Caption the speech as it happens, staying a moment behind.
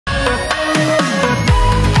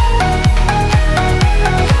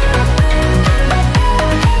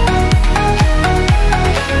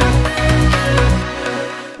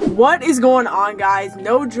What is going on, guys?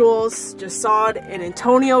 No Jules, just Saud and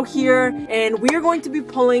Antonio here, and we are going to be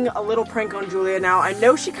pulling a little prank on Julia. Now, I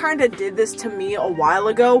know she kind of did this to me a while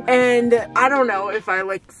ago, and I don't know if I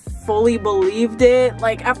like fully believed it.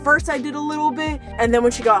 Like, at first I did a little bit, and then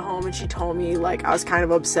when she got home and she told me, like, I was kind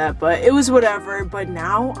of upset, but it was whatever. But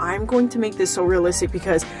now I'm going to make this so realistic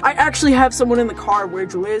because I actually have someone in the car where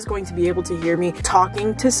Julia is going to be able to hear me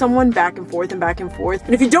talking to someone back and forth and back and forth.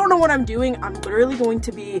 And if you don't know what I'm doing, I'm literally going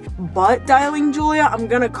to be butt dialing Julia. I'm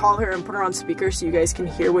gonna call her and put her on speaker so you guys can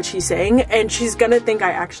hear what she's saying, and she's gonna think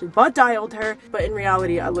I actually butt dialed her, but in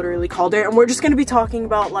reality I literally called her, and we're just gonna be talking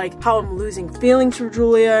about like how I'm losing feelings for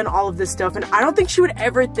Julia and all of this stuff. And I don't think she would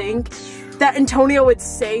ever think that Antonio would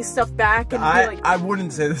say stuff back and be like, I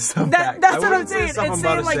wouldn't say this stuff back. That's what I'm saying. It's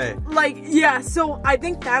saying like, yeah, so I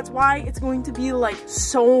think that's why it's going to be like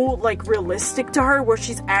so like realistic to her, where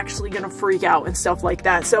she's actually gonna freak out and stuff like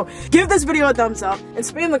that. So give this video a thumbs up and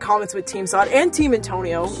spam the comments with Team Saud and Team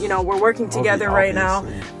Antonio. You know, we're working together right now.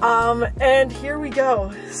 And here we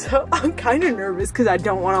go. So I'm kind of nervous because I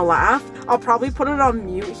don't want to laugh. I'll probably put it on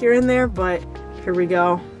mute here and there, but here we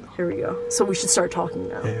go. Here we go. So we should start talking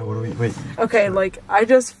now. Yeah, what do we, wait. Okay, like, I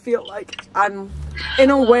just feel like I'm,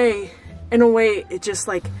 in a way, it just,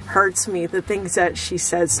 like, hurts me, the things that she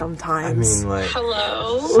says sometimes. I mean, like,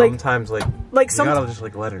 hello? Sometimes, like you gotta just,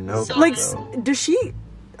 like, let her know. Like, does she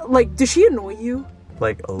annoy you?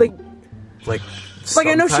 Like,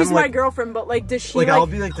 I know she's my girlfriend, but, like, does she, like, I'll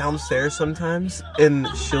be, like, downstairs sometimes, and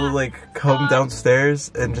she'll, like, come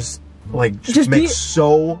downstairs and just make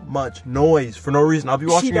so much noise for no reason. I'll be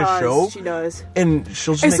watching a show. She does. And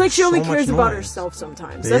she'll just It's like she only so cares much about noise. herself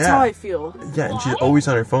sometimes. That's how I feel. Yeah, and she's always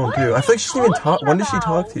on her phone too. I feel like she doesn't even talk. When does she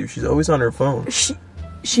talk to you? She's always on her phone.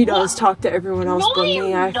 She does talk to everyone else but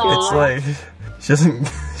me, I feel it's like she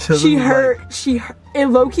doesn't it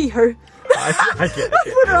low-key hurt. I get it.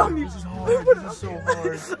 Put it on me. This is hard. This is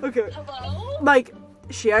so hard. Okay. Like,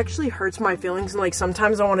 she actually hurts my feelings, and like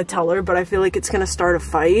sometimes I want to tell her, but I feel like it's gonna start a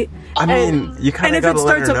fight. I mean, you kind of gotta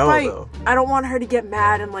let her know, though. I don't want her to get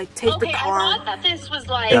mad and like take the car. I thought that this was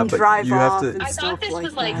like and drive off and I stuff thought this like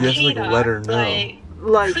was like that. You have to like let her know.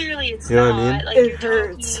 Like clearly it's you know not. what I mean? Like, it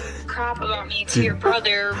hurts. Crap about me to your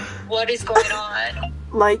brother. What is going on?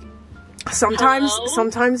 Like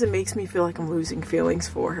sometimes it makes me feel like I'm losing feelings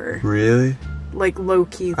for her. Really? Like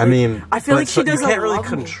low-key. Like, I mean, I feel like she doesn't. You can't really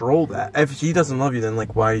control that. If she doesn't love you, then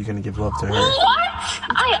like, why are you gonna give love to her?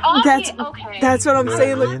 What? That's what I'm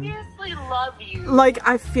saying. Like, obviously love you. Like,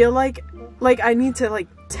 I feel like I need to like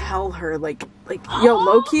tell her like yo,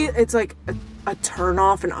 low-key, it's like a turn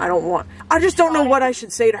off, and I just don't know what I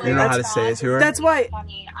should say to her. You know how to say it to her? That's why.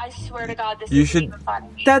 I swear to God, this you is should. funny.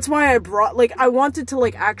 That's why I wanted to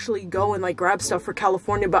like actually go and like grab stuff for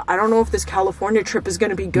California, but I don't know if this California trip is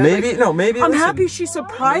gonna be good. Maybe. I'm happy she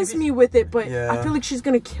surprised me with it, but I feel like she's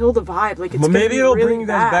gonna kill the vibe. Like, it's maybe it'll really bring you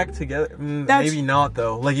guys back together. Maybe not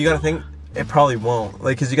though. Like, you gotta think. It probably won't.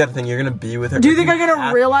 Like, cause you gotta think you're gonna be with her. Do you think I'm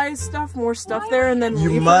gonna realize more stuff there, and then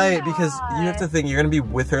you might, because you have to think you're gonna be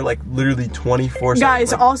with her like literally 24/7.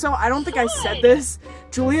 Guys, also, I don't think I said this.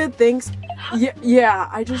 Julia thinks, yeah.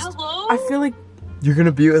 I feel like you're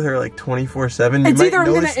gonna be with her like 24/7. It's either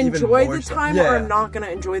I'm gonna enjoy the time or I'm not gonna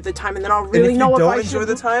enjoy the time, and then I'll really know if I should. If you don't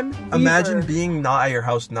enjoy the time, imagine being not at your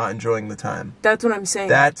house, not enjoying the time. That's what I'm saying.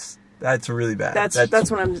 That's really bad. That's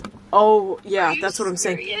what I'm. Oh yeah, that's what I'm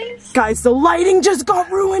saying. Guys, the lighting just got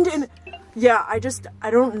ruined, and yeah, I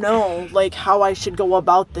don't know like how I should go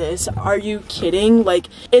about this. Are you kidding? Like,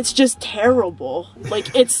 it's just terrible.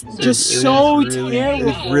 Like, it's just so terrible.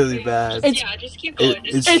 It's really bad. Yeah, just keep going.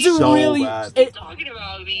 It's so really bad. Talking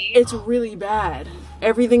about me. It's really bad.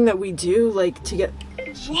 Everything that we do, like, to get.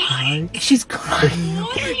 What? She's crying.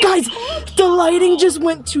 Guys, the lighting just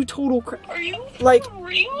went to total crap. Are you like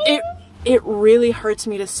real? It really hurts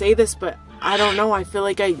me to say this, but I don't know. I feel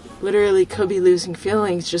like I literally could be losing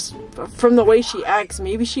feelings just from the way she acts.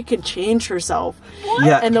 Maybe she could change herself. What?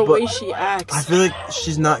 Yeah, and the way she acts. I feel like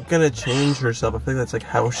she's not gonna change herself. I feel like that's like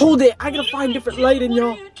how she. Hold it! I gotta find different lighting,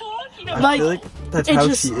 y'all. I feel like that's how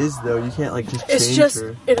she is, though. You can't like just change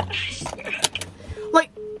her.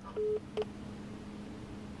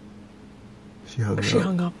 She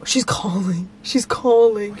hung up. She's calling.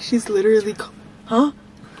 She's literally huh?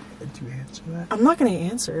 Do you answer that? I'm not gonna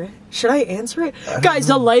answer it. Should I answer it? Guys,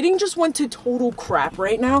 the lighting just went to total crap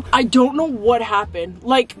right now. I don't know what happened.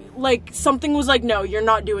 Like something was like, no, you're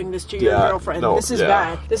not doing this to your girlfriend. No, this is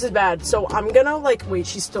bad. This is bad. So I'm gonna like, wait,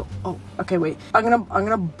 she's still, oh, okay, wait. I'm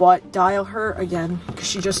gonna butt dial her again because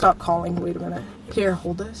she just stopped calling. Wait a minute. Here,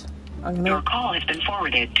 hold this. Your call has been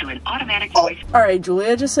forwarded to an automatic voice. Alright,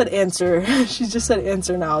 Julia just said answer. She just said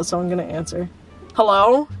answer now, so I'm gonna answer.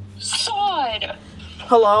 Hello? Saud.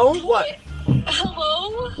 Hello? What?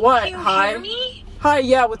 Hello? What? Can you Hi? hear me? Hi,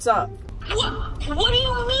 yeah, what's up? What do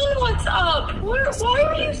you mean, what's up? Why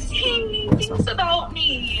are you saying mean things about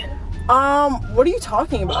me? What are you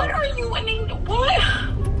talking about? What are you, I mean, what?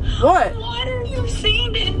 What? What are you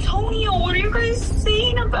saying to Antonio? What are you guys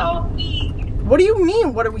saying about me? What do you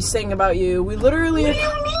mean, what are we saying about you? We literally... What do you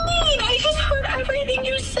mean? I just heard everything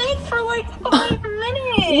you said for like 5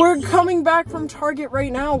 minutes. We're coming back from Target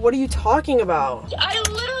right now. What are you talking about? I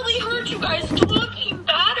literally heard you guys talking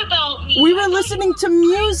bad about me. We were listening to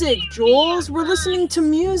music, Jules. We're listening to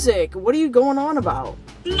music. What are you going on about?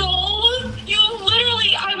 No, you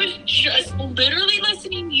literally, I was just literally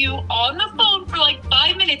listening to you on the phone for like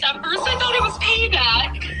 5 minutes. At first I thought it was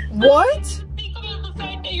payback. What? Think about the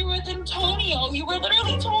fact that you were with Antonio. You were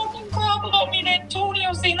literally talking crap about me to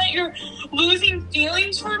Antonio, saying that you're losing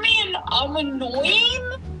feelings for me and I'm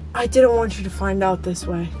annoying. I didn't want you to find out this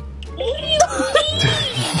way. What do you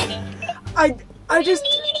mean? I just...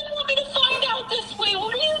 You didn't want me to find out this way.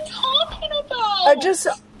 What are you talking about?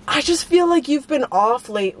 I just feel like you've been off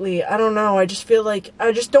lately. I don't know. I just feel like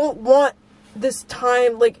I just don't want this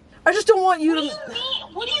time. Like, I just don't want you to...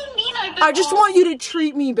 What do you mean I've been I just want you to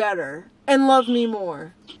treat me better and love me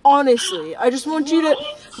more. Honestly, I just want you to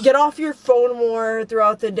get off your phone more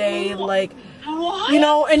throughout the day. Like, What? you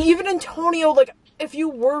know, and even Antonio, like, if you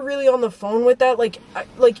were really on the phone with that,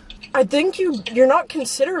 I think you're not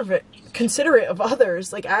considerate of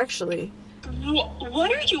others, like, actually.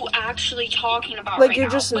 What are you actually talking about Like, right you're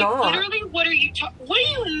now? just like, not. Literally, what do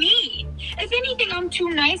you mean? If anything, I'm too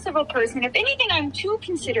nice of a person. If anything, I'm too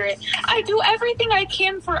considerate. I do everything I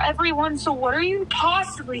can for everyone, so what are you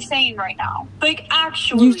possibly saying right now? Like,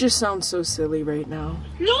 actually. You just sound so silly right now.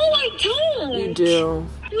 No, I don't. You do.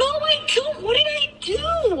 No, I don't. What did I do?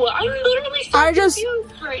 I'm literally so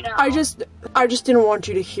confused right now. I just didn't want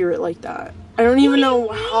you to hear it like that. I don't even know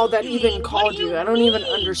how that even called you. I don't even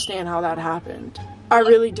understand how that happened. I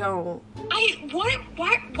really don't. Why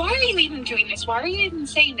are you even doing this? Why are you even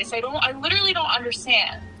saying this? I literally don't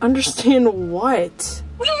understand. Understand what?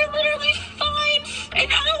 We were literally fine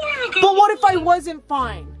an hour ago. But what if I wasn't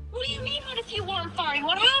fine? What do you mean, what if you weren't fine?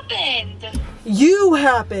 What happened? You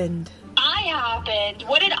happened. I happened.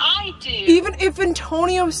 What did I do? Even if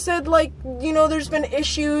Antonio said, like, you know, there's been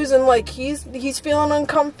issues and, like, he's feeling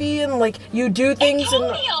uncomfy and, like, you do things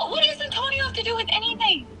Antonio! What does Antonio have to do with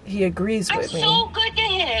anything? He agrees with me. I'm so good to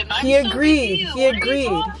him. He agreed.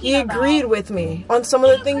 He agreed with me on some of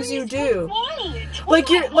the things you do. Like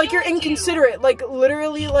you're inconsiderate. Like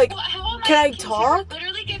literally, like, can I talk?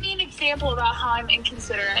 Literally give me an example about how I'm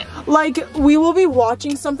inconsiderate. Like, we will be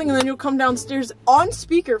watching something and then you'll come downstairs on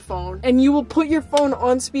speakerphone and you will put your phone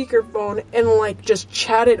on speakerphone and like just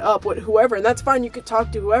chat it up with whoever, and that's fine, you could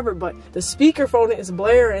talk to whoever, but the speakerphone is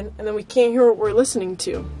blaring and then we can't hear what we're listening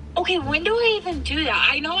to. Okay, when do I even do that?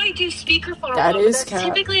 I know I do speakerphone. That is that's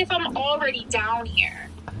typically if I'm already down here.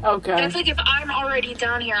 Okay. That's like if I'm already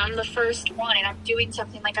down here, I'm the first one and I'm doing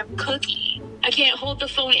something like I'm cooking. I can't hold the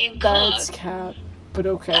phone and cook. That's cap. But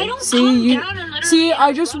okay. I don't come down and literally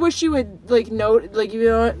I just wish you would like note, like, you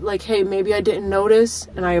know, like, hey, maybe I didn't notice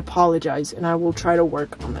and I apologize and I will try to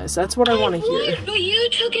work on this. That's what I want to hear. But you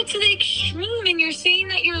took it to the extreme and you're saying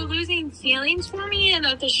that you're losing feelings for me and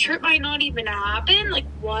that this trip might not even happen? Like,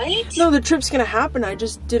 what? No, the trip's gonna happen. I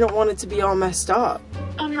just didn't want it to be all messed up.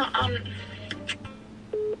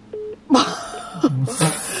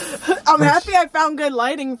 I'm happy I found good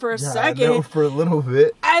lighting for a second. No, for a little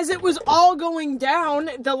bit. As it was all going down,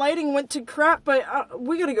 the lighting went to crap, but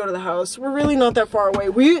we gotta go to the house. We're really not that far away.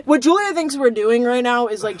 What Julia thinks we're doing right now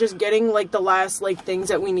is like just getting like the last like things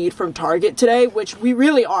that we need from Target today, which we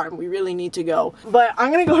really are, and we really need to go. But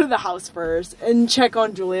I'm gonna go to the house first and check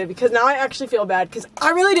on Julia because now I actually feel bad because I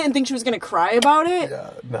really didn't think she was gonna cry about it. Yeah,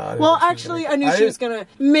 no. Well, actually, I knew she was gonna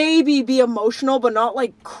maybe be emotional, but not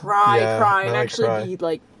like cry and actually be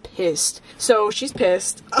like pissed. So she's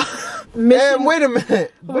pissed. Man, wait a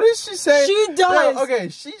minute. What did she say? She does. No, okay,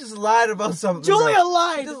 she just lied about something. Julia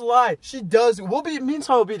lied. She just lied. She does. Me and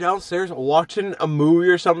Saul will be downstairs watching a movie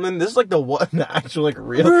or something. This is like the actual like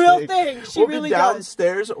real thing. She really be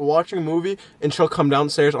downstairs watching a movie and she'll come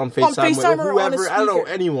downstairs on FaceTime with whoever, I don't know,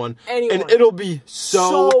 anyone. And it'll be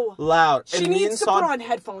so loud. She needs to put on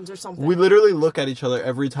headphones or something. We literally look at each other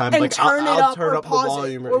every time. And like, I'll turn up the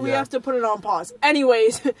volume. Or we have to put it on pause.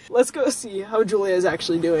 Anyways, let's go see how Julia is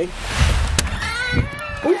actually doing.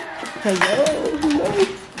 Ooh.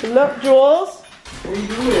 Hello, Jules? What are you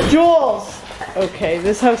doing? Jules! Okay,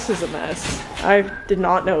 this house is a mess. I did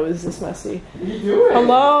not know it was this messy. What are you doing?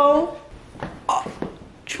 Hello? Oh,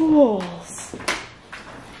 Jules.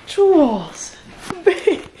 Jules.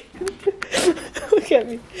 Babe. Look at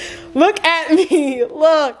me. Look at me.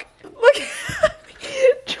 Look. Look at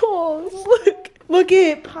me. Jules, look. Look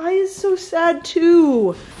at Pi is so sad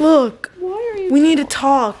too. Look. Why are you? We need to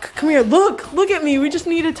talk. Come here. Look. Look at me. We just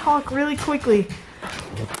need to talk really quickly.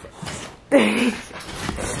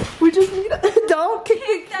 We just need to. Don't kick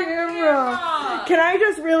the camera. Can I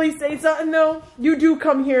just really say something though? You do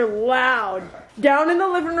come here loud. Down in the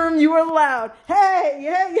living room, you are loud. Hey,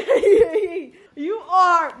 hey, hey, hey. You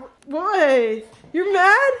are. What? You're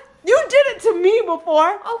mad? You did it to me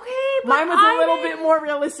before. Okay, but mine was a little bit more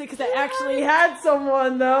realistic because I actually had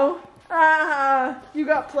someone though. You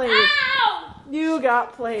got played. Ow! You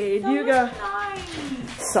got played. That you got.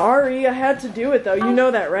 Nice. Sorry, I had to do it though. You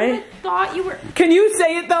know that, right? I thought you were. Can you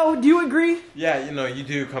say it though? Do you agree? Yeah, you know, you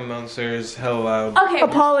do come downstairs hell loud. Okay.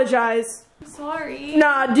 Apologize. Sorry.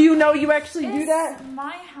 Nah, do you know you actually do that? It's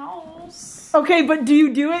my house. Okay, but do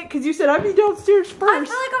you do it? Because you said I'd be downstairs first. I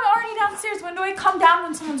feel like I'm already downstairs. When do I come down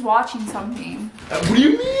when someone's watching something? What do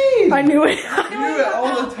you mean? I knew it. You do it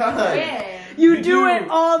all the time. Yeah. You do it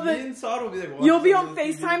all the. Me and Saud will be like, you'll be on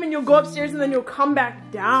FaceTime and you'll go upstairs and then you'll come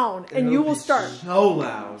back down and you will start. So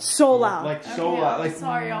loud. So loud. Like so Okay, loud. I'm Like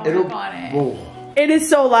sorry, I'll work on it. Whoa. It is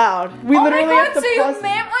so loud. We literally have to so plus. you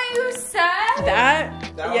meant what you said?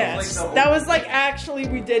 That yes. was like the that was like actually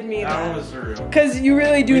we did mean That that. was surreal. Because you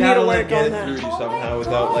really do We need had to like work get on it that. through you Oh somehow my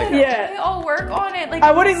without like. God. Yeah. Okay, I'll work on it. Like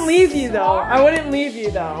I wouldn't leave you though. sorry. I wouldn't leave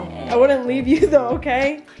you though. I wouldn't leave you though,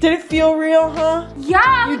 okay? Did it feel real, huh?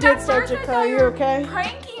 Yeah. You like, did at start first to I cry, thought you you were okay?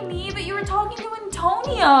 pranking me, but you were talking to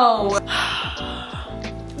Antonio.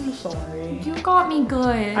 I'm sorry. You got me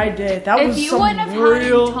good. I did. That was if you some wouldn't have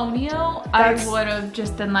real. had Antonio, That's- I would have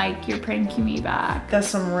just been like, you're pranking me back. That's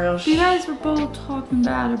some real You shit. guys were both talking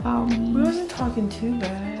bad about We me. wasn't talking too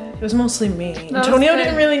bad. It was mostly me. was Antonio good.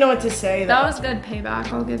 didn't really know what to say though. That was good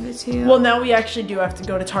payback, I'll give it to you. Well, now we actually do have to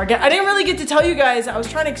go to Target. I didn't really get to tell you guys. I was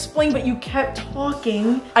trying to explain, but you kept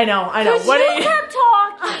talking. I know. Because What you kept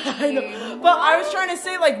talking. I know. But I was trying to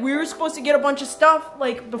say, like, we were supposed to get a bunch of stuff,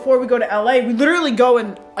 like, before we go to LA. We literally go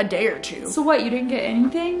in a day or two. So what, you didn't get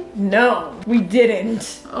anything? No, we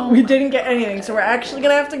didn't. Oh we my didn't get anything. So we're actually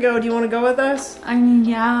gonna have to go. Do you want to go with us? I mean,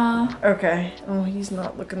 yeah. Okay. Oh, he's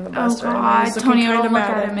not looking the Oh best right now. God, He's looking Tonio, kinda don't look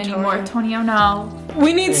mad at him anymore. Antonio. Tonio, no.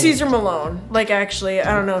 We need Caesar Malone. Like, actually,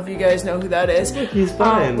 I don't know if you guys know who that is. He's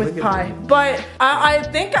fine. With Look at Pi. him. But I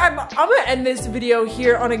think I'm gonna end this video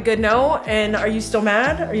here on a good note. And are you still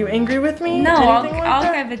mad? Are you angry with me? No, Anything like I'll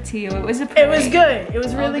that? give it to you. It was a It prank. was good. It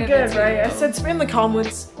was really give good, it to right? you. I said spam the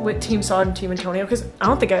comments with Team Saud and Team Antonio because I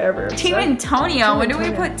don't think I ever Team said- Antonio. When do we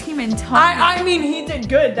Antonio. put Team Antonio? I mean, he did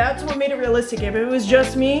good. That's what made it realistic. If it was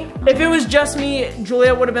just me,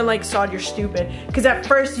 Julia would have been like, Saud, you're stupid. Because at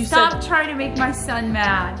first you Stop said trying to make my son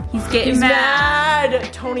mad. He's getting he's mad.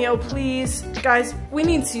 mad. Tonio, please, guys, we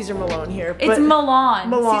need Caesar Malone here. It's but- Milan.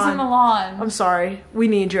 Milan. Caesar Milan. I'm sorry. We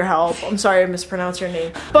need your help. I'm sorry I mispronounced your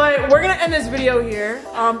name. But we're gonna end this video here.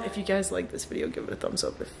 If you guys like this video, give it a thumbs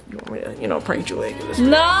up. If you want me to, you know, prank Julia, give this.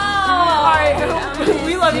 No! Alright,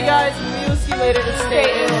 we love you guys. We will see you later.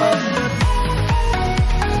 Stay in.